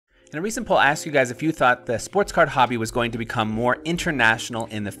In a recent poll, I asked you guys if you thought the sports card hobby was going to become more international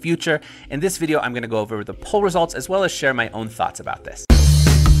in the future. In this video, I'm going to go over the poll results as well as share my own thoughts about this.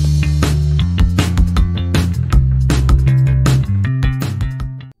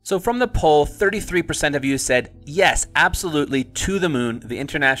 So from the poll, 33% of you said, yes, absolutely, to the moon.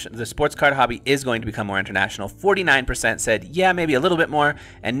 The sports card hobby is going to become more international. 49% said, yeah, maybe a little bit more.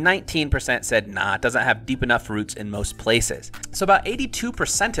 And 19% said, nah, it doesn't have deep enough roots in most places. So about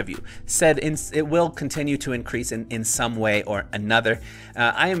 82% of you said it will continue to increase in some way or another.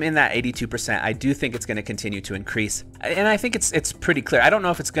 I am in that 82%. I do think it's going to continue to increase. And I think it's pretty clear. I don't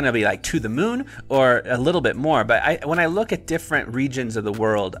know if it's going to be like to the moon or a little bit more, but when I look at different regions of the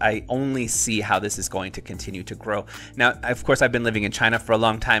world, I only see how this is going to continue to grow. Now, of course, I've been living in China for a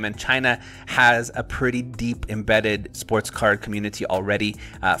long time, and China has a pretty deep embedded sports card community already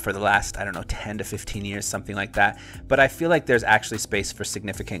for the last, I don't know, 10 to 15 years, something like that. But I feel like there's actually space for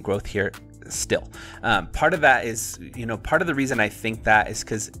significant growth here still. Part of that is, part of the reason I think that is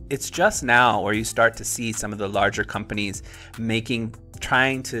because it's just now where you start to see some of the larger companies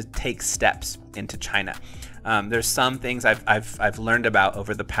trying to take steps into China. There's some things I've learned about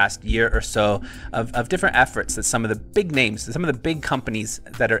over the past year or so of different efforts that some of the big names, some of the big companies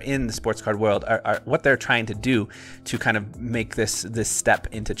that are in the sports card world are what they're trying to do to kind of make this step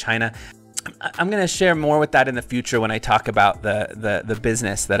into China. I'm going to share more with that in the future when I talk about the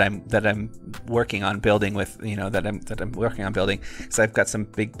business that I'm working on building with, that I'm working on building, because I've got some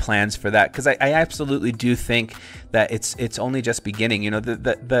big plans for that, because I absolutely do think that it's only just beginning.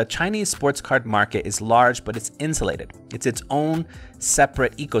 The Chinese sports card market is large, but it's insulated. It's its own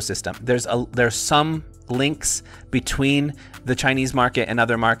separate ecosystem. There's some links between the Chinese market and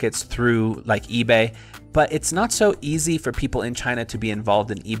other markets through like eBay, but it's not so easy for people in China to be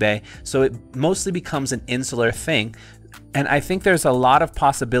involved in eBay. So it mostly becomes an insular thing. And I think there's a lot of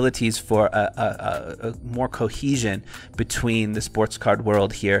possibilities for a more cohesion between the sports card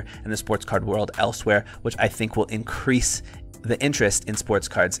world here and the sports card world elsewhere, which I think will increase the interest in sports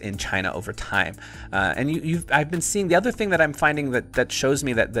cards in China over time. I've been seeing the other thing that I'm finding that shows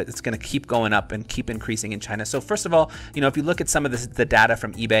me that it's going to keep going up and keep increasing in China. So first of all, if you look at some of the data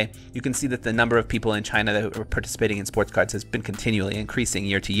from eBay, you can see that the number of people in China that are participating in sports cards has been continually increasing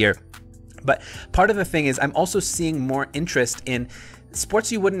year to year. But part of the thing is I'm also seeing more interest in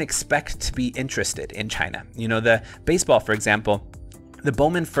sports you wouldn't expect to be interested in China. The baseball, for example. The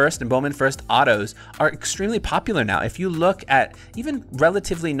Bowman First and Bowman First autos are extremely popular now. If you look at even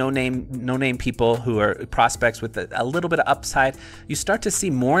relatively no-name people who are prospects with a little bit of upside, you start to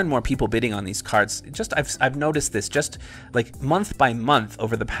see more and more people bidding on these cards. I've noticed this just like month by month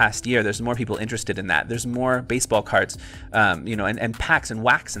over the past year. There's more people interested in that. There's more baseball cards, and packs and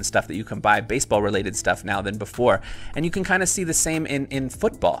wax and stuff that you can buy, baseball-related stuff now than before. And you can kind of see the same in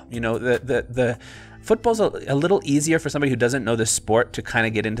football. Football's a little easier for somebody who doesn't know the sport to kind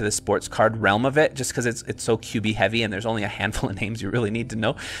of get into the sports card realm of it, just because it's so QB heavy and there's only a handful of names you really need to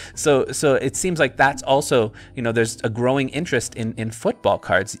know. So it seems like that's also, there's a growing interest in football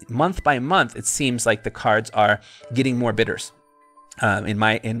cards. Month by month, it seems like the cards are getting more bidders.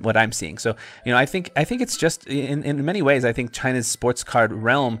 In what I'm seeing. So, I think it's just in many ways, I think China's sports card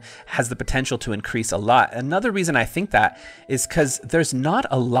realm has the potential to increase a lot. Another reason I think that is because there's not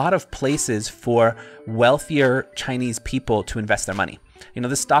a lot of places for wealthier Chinese people to invest their money.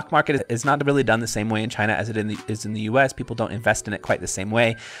 The stock market is not really done the same way in China as it is in the US. People don't invest in it quite the same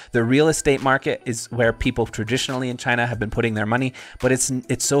way. The real estate market is where people traditionally in China have been putting their money, but it's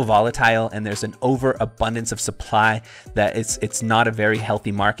so volatile and there's an overabundance of supply that it's not a very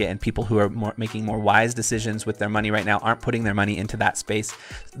healthy market, and people who are making more wise decisions with their money right now aren't putting their money into that space.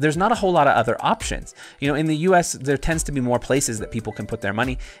 There's not a whole lot of other options. In the US, there tends to be more places that people can put their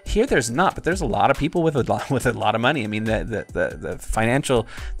money. Here, there's not, but there's a lot of people with a lot of money. I mean, the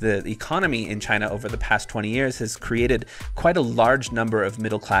economy in China over the past 20 years has created quite a large number of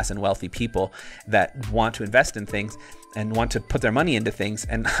middle class and wealthy people that want to invest in things and want to put their money into things.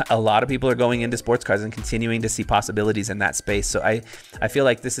 And a lot of people are going into sports cards and continuing to see possibilities in that space. So I feel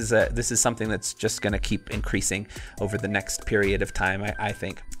like this is something that's just going to keep increasing over the next period of time, I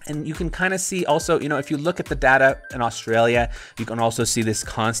think. And you can kind of see also, if you look at the data in Australia, you can also see this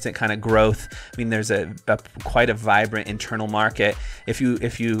constant kind of growth. I mean, there's quite a vibrant internal market. If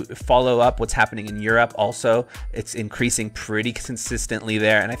you follow up what's happening in Europe also, it's increasing pretty consistently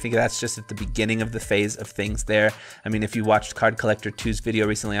there. And I think that's just at the beginning of the phase of things there. I mean, if you watched Card Collector 2's video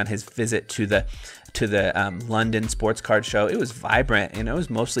recently on his visit to the London sports card show, it was vibrant, it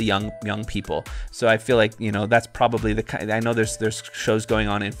was mostly young people. So I feel like, that's probably the kind. I know there's shows going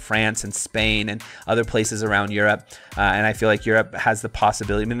on in France and Spain and other places around Europe. And I feel like Europe has the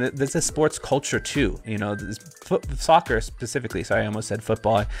possibility. I mean, there's a sports culture too, you know, soccer specifically. Sorry, I almost said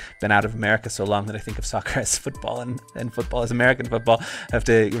football. I've been out of America so long that I think of soccer as football and football as American football. I have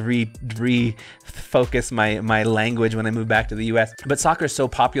to refocus my language when I move back to the US. But soccer is so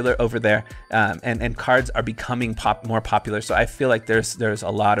popular over there, and cards are becoming more popular. So I feel like there's a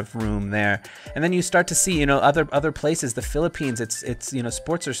lot of room there. And then you start to see, you know, other places. The Philippines, it's you know,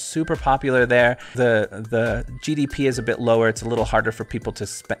 sports are super popular there. The GDP is a bit lower. It's a little harder for people to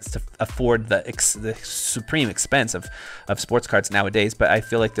afford the supreme expense of sports cards nowadays. But I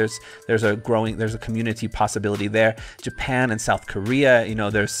feel like there's a community possibility there. Japan and South Korea, you know,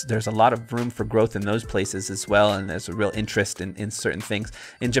 there's a lot of room for growth in those places as well, and there's a real interest in certain things.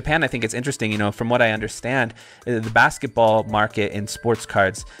 In Japan, I think it's interesting, you know, from what I understand, the basketball market in sports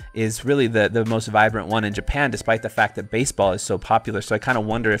cards is really the most vibrant one in Japan, despite the fact that baseball is so popular. So I kind of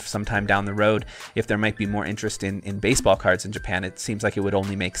wonder if sometime down the road, if there might be more interest in baseball cards in Japan. It seems like it would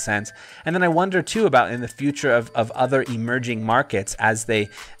only make sense. And then I wonder too about in the future of other emerging markets as they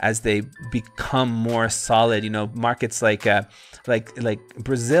become more solid, you know, markets like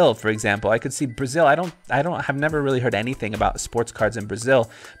Brazil, for example. I could see Brazil. I've never really heard anything about sports cards in Brazil,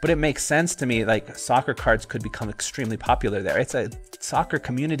 but it makes sense to me. Like, soccer cards could become extremely popular there. It's a soccer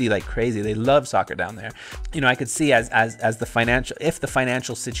community like crazy. They love soccer down there. You know, I could see if the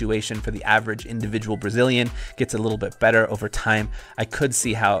financial situation for the average individual Brazilian gets a little bit better over time, I could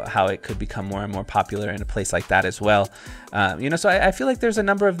see how it could become more and more popular in a place like that as well. You know, so I feel like there's a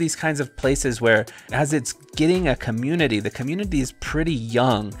number of these kinds of places where, as it's getting a community, the community is pretty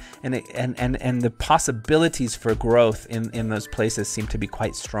young, and the possibilities for growth in those places seem to be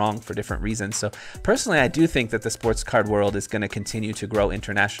quite strong for different reasons. So personally, I do think that the sports card world is going to continue to grow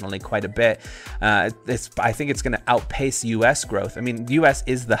internationally quite a bit. I think it's going to outpace US growth. I mean, US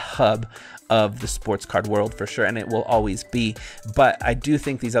is the hub of the sports card world for sure, and it will always be. But I do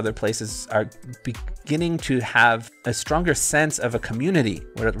think these other places are beginning to have a stronger sense of a community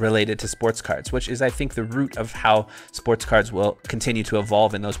related to sports cards, which is, I think, the root of how sports cards will continue to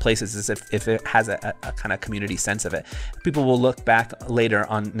evolve in those places, is if it has a kind of community sense of it. People will look back later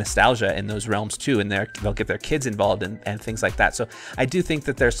on nostalgia in those realms too, and they'll get their kids involved and things like that. So I do think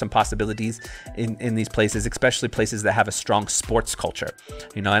that there's some possibilities in these places, especially places that have a strong sports culture.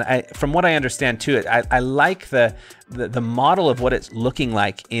 You know, and from what I understand too, I like the model of what it's looking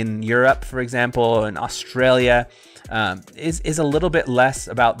like in Europe, for example, in Australia, is a little bit less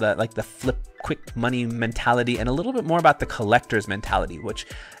about the flip quick money mentality and a little bit more about the collector's mentality, which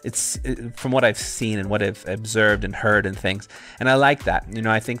from what I've seen and what I've observed and heard and things. And I like that. You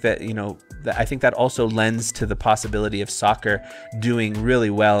know, I think that also lends to the possibility of soccer doing really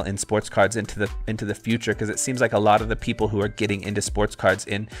well in sports cards into the future, because it seems like a lot of the people who are getting into sports cards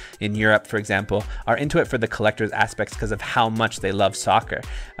in Europe, for example, are into it for the collector's aspects because of how much they love soccer.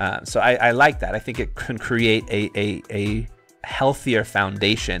 So I like that. I think it can create a healthier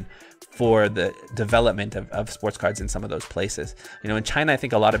foundation for the development of sports cards in some of those places. You know, in China, I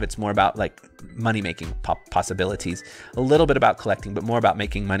think a lot of it's more about like money-making possibilities, a little bit about collecting, but more about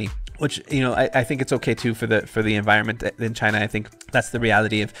making money, which, you know, I think it's okay too for the environment in China. I think that's the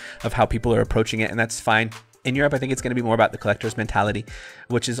reality of how people are approaching it, and that's fine. In Europe, I think it's going to be more about the collector's mentality,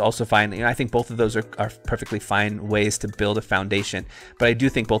 which is also fine. You know, I think both of those are perfectly fine ways to build a foundation. But I do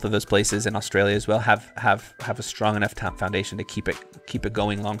think both of those places, in Australia as well, have a strong enough foundation to keep it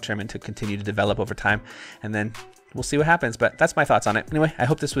going long term and to continue to develop over time. And then we'll see what happens. But that's my thoughts on it. Anyway, I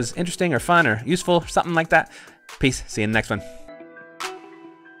hope this was interesting or fun or useful, something like that. Peace. See you in the next one.